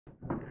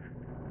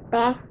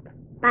Best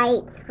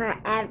bites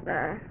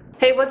forever.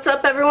 Hey, what's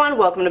up everyone?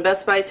 Welcome to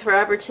Best Bites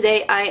Forever.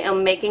 Today I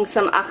am making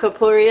some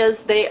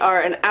alcapurrias. They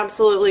are an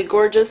absolutely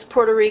gorgeous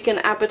Puerto Rican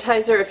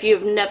appetizer. If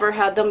you've never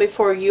had them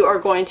before, you are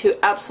going to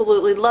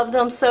absolutely love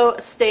them. So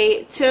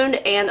stay tuned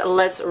and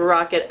let's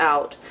rock it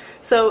out.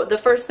 So the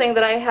first thing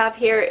that I have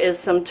here is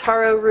some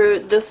taro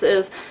root. This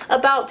is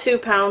about 2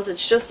 pounds.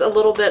 It's just a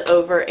little bit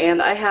over,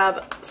 and I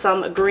have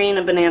some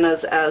green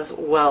bananas as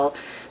well.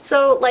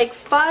 So like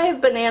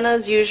 5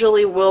 bananas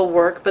usually will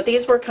work, but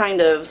these were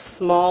kind of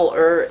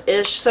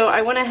smaller-ish, so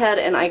I went ahead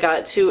and I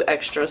got 2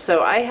 extra.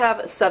 So I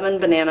have 7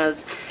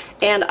 bananas,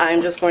 and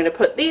I'm just going to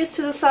put these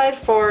to the side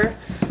for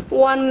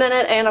 1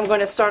 minute, and I'm going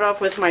to start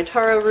off with my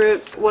taro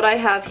root. What I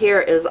have here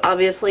is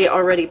obviously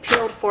already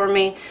peeled for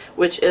me,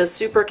 which is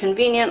super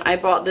convenient. I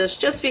bought this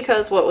just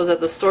because what was at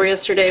the store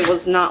yesterday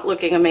was not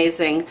looking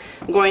amazing.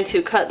 I'm going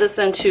to cut this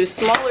into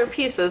smaller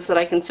pieces that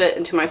I can fit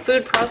into my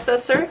food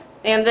processor.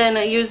 And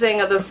then using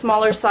the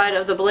smaller side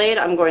of the blade,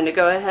 I'm going to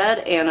go ahead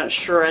and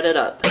shred it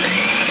up.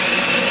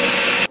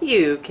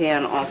 You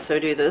can also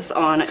do this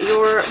on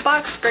your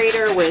box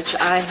grater, which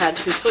I had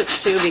to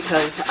switch to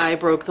because I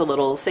broke the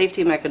little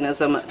safety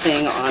mechanism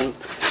thing on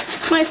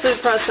my food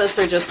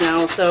processor just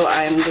now, so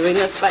I'm doing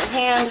this by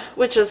hand,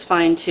 which is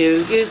fine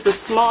too. Use the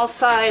small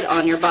side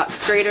on your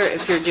box grater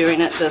if you're doing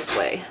it this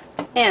way.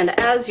 And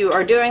as you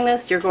are doing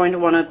this, you're going to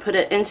want to put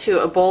it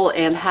into a bowl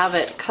and have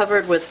it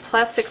covered with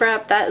plastic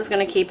wrap. That is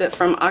going to keep it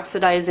from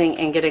oxidizing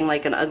and getting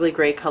like an ugly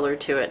gray color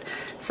to it.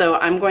 So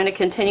I'm going to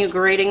continue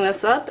grating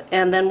this up,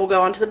 and then we'll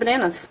go on to the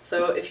bananas.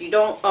 So if you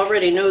don't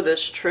already know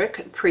this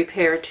trick,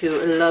 prepare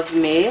to love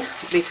me,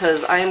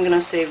 because I am going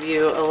to save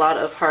you a lot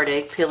of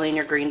heartache peeling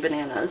your green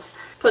bananas.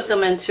 Put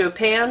them into a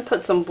pan,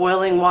 put some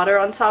boiling water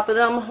on top of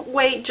them,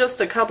 wait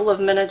just a couple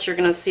of minutes. You're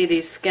going to see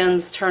these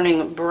skins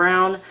turning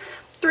brown.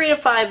 3 to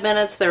 5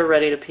 minutes, they're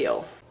ready to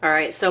peel.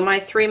 Alright, so my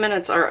 3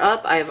 minutes are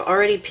up. I've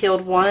already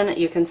peeled one.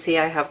 You can see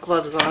I have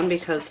gloves on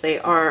because they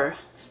are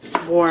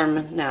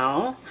warm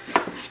now,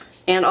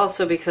 and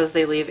also because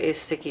they leave a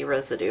sticky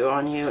residue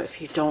on you if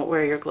you don't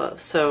wear your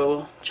gloves.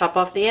 So chop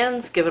off the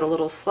ends, give it a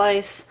little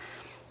slice.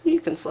 You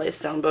can slice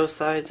down both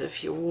sides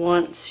if you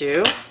want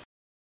to.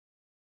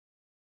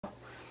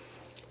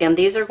 And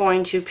these are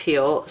going to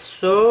peel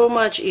so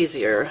much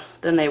easier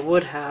than they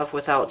would have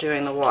without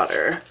doing the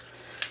water.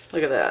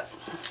 Look at that.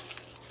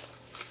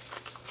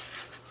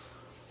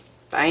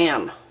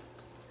 Bam.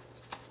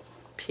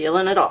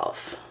 Peeling it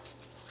off.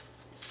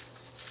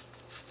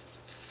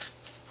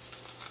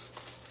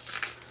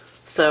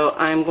 So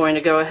I'm going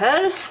to go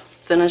ahead,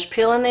 finish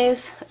peeling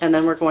these, and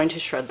then we're going to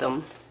shred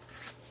them.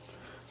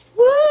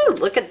 Woo!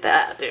 Look at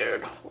that,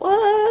 dude.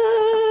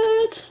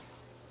 What?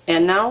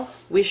 And now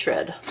we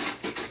shred.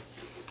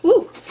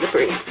 Woo!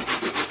 Slippery.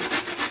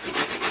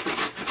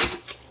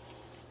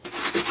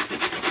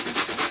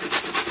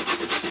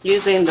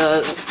 Using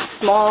the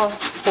small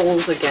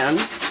holes again.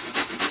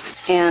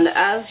 And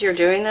as you're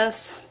doing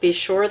this, be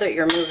sure that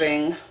you're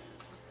moving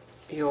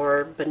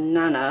your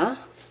banana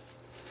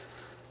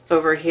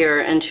over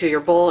here into your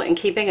bowl and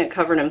keeping it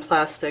covered in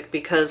plastic,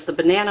 because the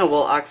banana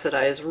will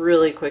oxidize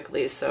really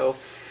quickly, so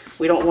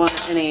we don't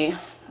want any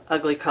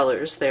ugly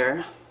colors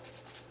there.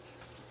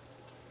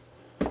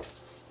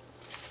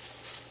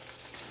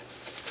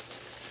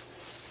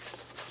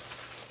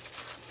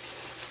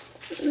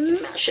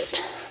 Mash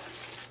it.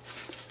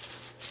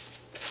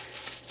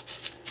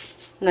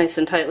 Nice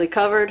and tightly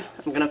covered.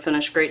 I'm going to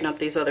finish grating up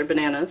these other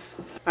bananas.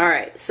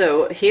 Alright,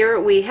 so here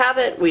we have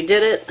it. We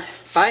did it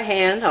by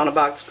hand on a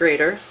box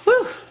grater.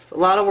 Whew! It's a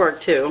lot of work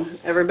too.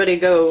 Everybody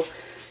go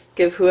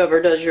give whoever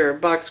does your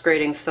box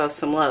grating stuff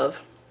some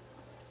love.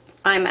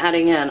 I'm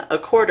adding in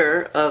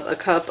 1/4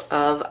 cup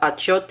of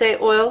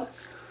achiote oil.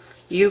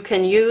 You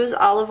can use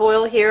olive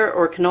oil here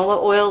or canola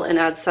oil and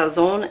add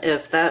sazon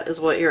if that is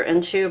what you're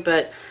into,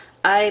 but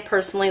I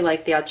personally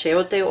like the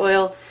achiote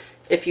oil.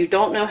 If you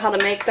don't know how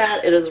to make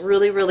that, it is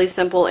really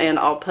simple, and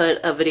I'll put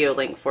a video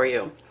link for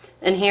you.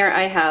 And here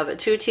I have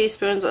 2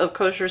 teaspoons of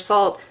kosher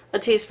salt, a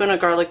teaspoon of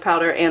garlic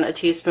powder, and a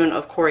teaspoon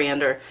of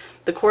coriander.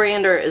 The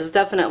coriander is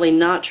definitely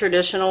not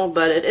traditional,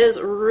 but it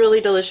is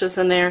really delicious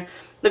in there.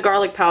 The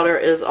garlic powder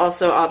is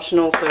also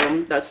optional,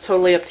 so that's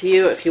totally up to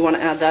you if you want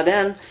to add that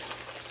in.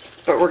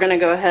 But we're going to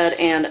go ahead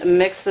and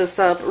mix this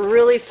up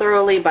really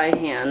thoroughly by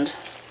hand.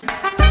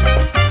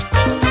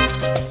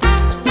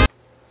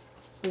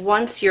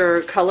 Once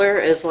your color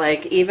is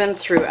like even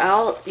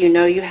throughout, you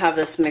know you have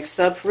this mixed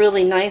up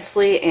really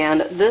nicely,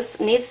 and this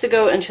needs to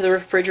go into the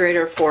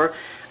refrigerator for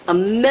a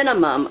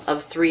minimum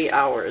of 3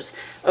 hours.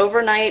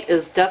 Overnight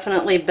is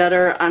definitely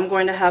better. I'm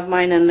going to have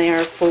mine in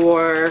there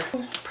for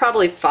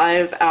probably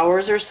 5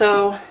 hours or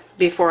so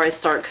before I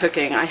start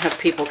cooking. I have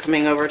people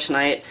coming over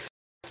tonight.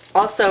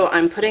 Also,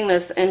 I'm putting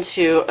this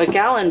into a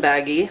gallon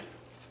baggie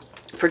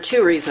for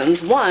 2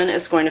 reasons. 1,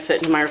 it's going to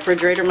fit in my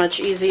refrigerator much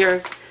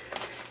easier.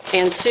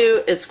 And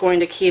 2, it's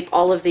going to keep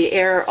all of the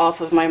air off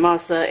of my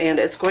masa, and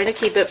it's going to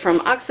keep it from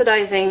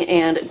oxidizing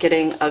and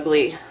getting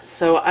ugly.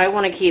 So I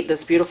want to keep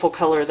this beautiful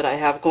color that I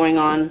have going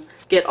on.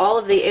 Get all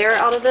of the air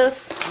out of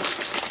this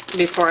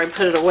before I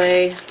put it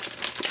away.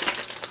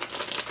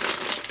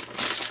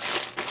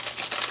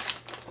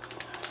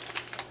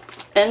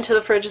 Into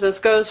the fridge this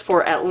goes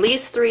for at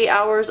least 3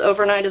 hours.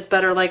 Overnight is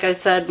better, like I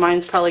said.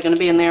 Mine's probably going to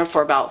be in there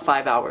for about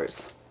 5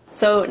 hours.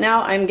 So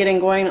now I'm getting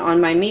going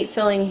on my meat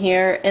filling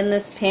here. In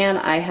this pan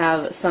I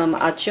have some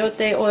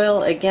achiote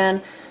oil,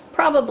 again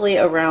probably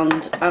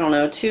around, I don't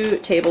know, 2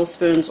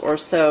 tablespoons or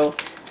so.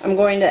 I'm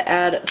going to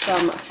add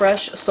some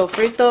fresh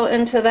sofrito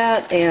into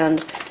that, and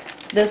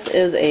this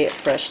is a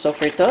fresh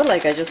sofrito,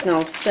 like I just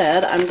now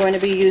said. I'm going to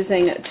be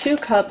using 2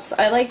 cups.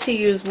 I like to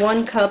use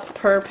 1 cup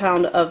per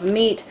pound of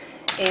meat,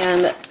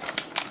 and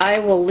I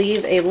will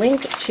leave a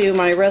link to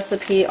my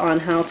recipe on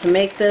how to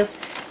make this.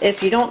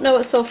 If you don't know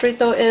what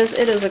sofrito is,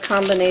 it is a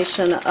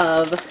combination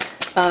of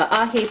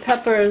ají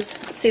peppers,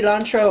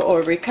 cilantro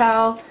or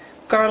ricao,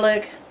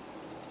 garlic,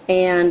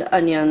 and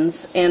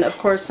onions. And of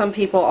course some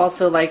people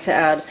also like to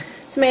add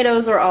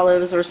tomatoes or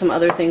olives or some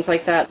other things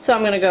like that. So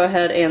I'm going to go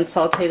ahead and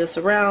saute this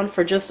around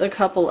for just a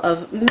couple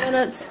of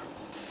minutes.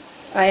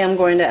 I am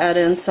going to add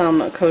in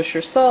some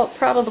kosher salt,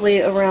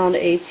 probably around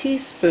a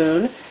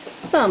teaspoon,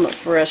 some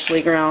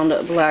freshly ground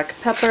black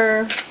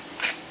pepper,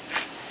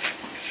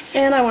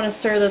 and I want to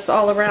stir this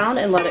all around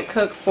and let it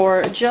cook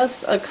for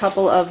just a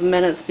couple of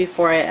minutes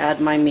before I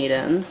add my meat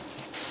in.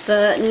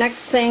 The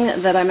next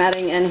thing that I'm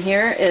adding in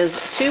here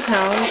is 2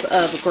 pounds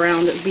of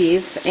ground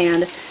beef,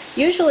 and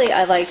usually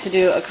I like to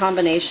do a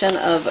combination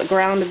of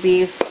ground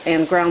beef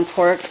and ground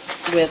pork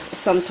with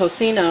some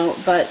tocino,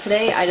 but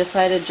today I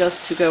decided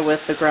just to go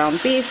with the ground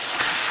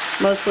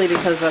beef, mostly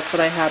because that's what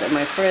I had in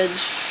my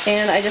fridge.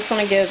 And I just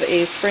want to give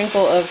a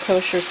sprinkle of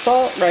kosher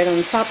salt right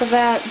on top of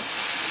that.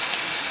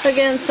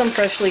 Again, some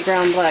freshly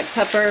ground black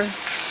pepper.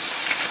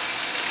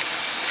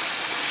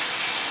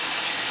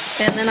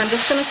 And then I'm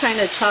just going to kind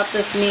of chop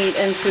this meat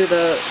into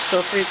the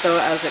sofrito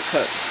as it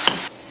cooks.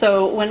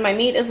 So when my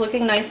meat is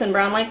looking nice and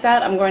brown like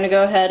that, I'm going to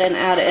go ahead and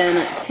add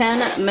in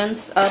 10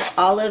 minced up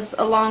olives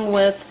along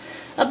with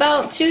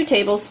about 2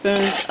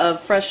 tablespoons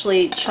of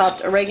freshly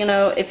chopped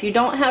oregano. If you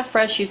don't have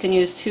fresh, you can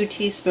use 2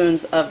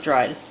 teaspoons of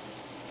dried.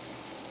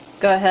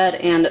 Go ahead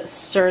and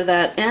stir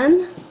that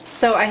in.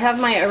 So I have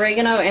my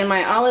oregano and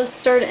my olives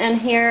stirred in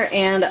here,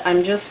 and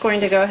I'm just going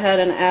to go ahead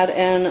and add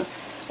in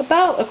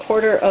about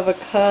 1/4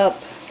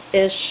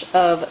 cup-ish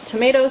of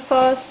tomato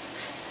sauce.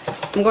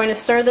 I'm going to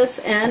stir this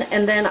in,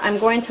 and then I'm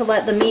going to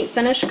let the meat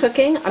finish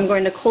cooking. I'm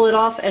going to cool it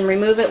off and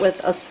remove it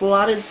with a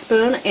slotted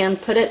spoon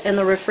and put it in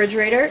the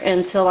refrigerator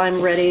until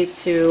I'm ready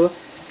to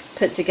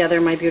put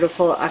together my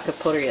beautiful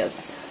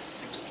alcapurrias.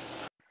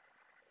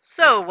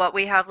 So what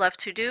we have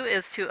left to do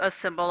is to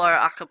assemble our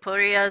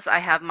alcapurrias. I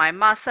have my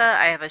masa,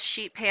 I have a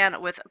sheet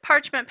pan with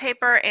parchment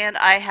paper, and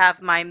I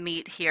have my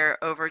meat here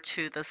over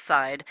to the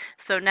side.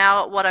 So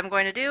now what I'm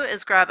going to do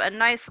is grab a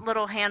nice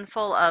little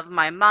handful of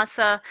my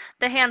masa.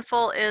 The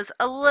handful is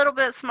a little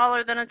bit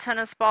smaller than a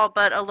tennis ball,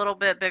 but a little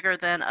bit bigger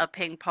than a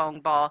ping pong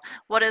ball.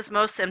 What is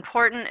most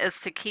important is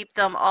to keep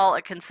them all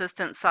a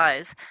consistent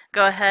size.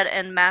 Go ahead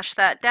and mash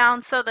that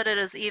down so that it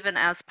is even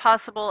as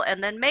possible,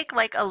 and then make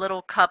like a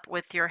little cup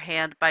with your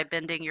hand by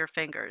bending your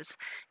fingers.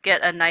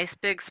 Get a nice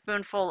big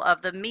spoonful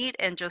of the meat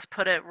and just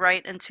put it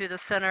right into the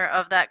center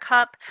of that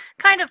cup.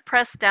 Kind of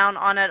press down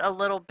on it a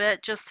little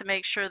bit just to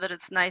make sure that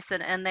it's nice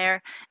and in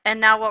there.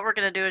 And now what we're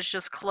going to do is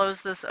just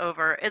close this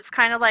over. It's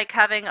kind of like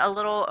having a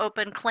little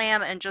open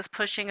clam and just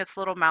pushing its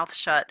little mouth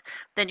shut.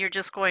 Then you're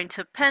just going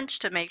to pinch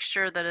to make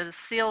sure that it is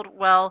sealed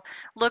well.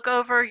 Look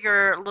over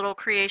your little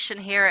creation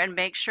here and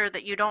make sure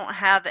that you don't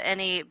have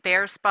any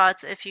bare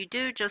spots. If you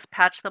do, just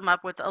patch them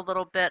up with a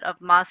little bit of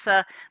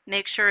masa.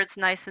 Make sure it's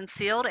nice and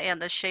sealed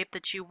and the shape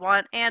that you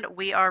want, and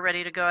we are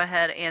ready to go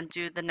ahead and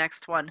do the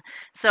next one.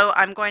 So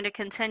I'm going to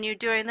continue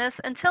doing this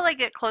until I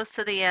get close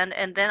to the end,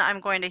 and then I'm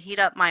going to heat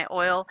up my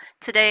oil.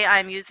 Today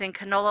I'm using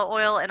canola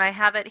oil, and I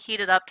have it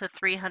heated up to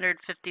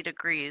 350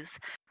 degrees.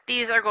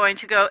 These are going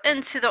to go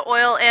into the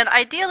oil, and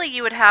ideally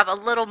you would have a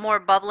little more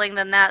bubbling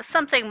than that,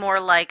 something more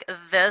like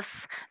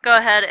this. Go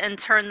ahead and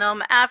turn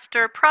them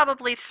after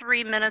probably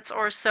 3 minutes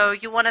or so.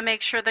 You want to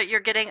make sure that you're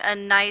getting a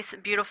nice,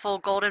 beautiful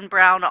golden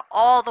brown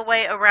all the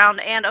way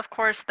around, and of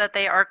course that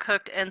they are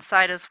cooked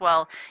inside as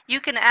well. You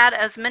can add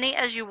as many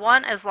as you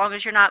want as long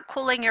as you're not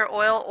cooling your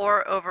oil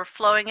or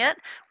overflowing it.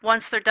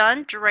 Once they're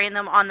done, drain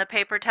them on the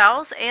paper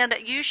towels, and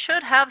you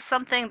should have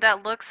something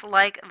that looks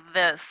like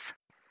this.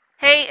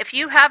 Hey, if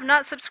you have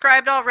not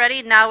subscribed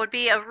already, now would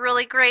be a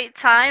really great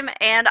time,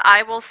 and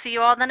I will see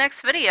you all in the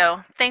next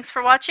video. Thanks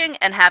for watching,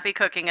 and happy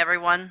cooking,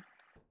 everyone.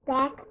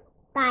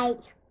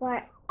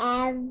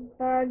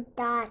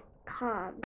 BestBitesForever.com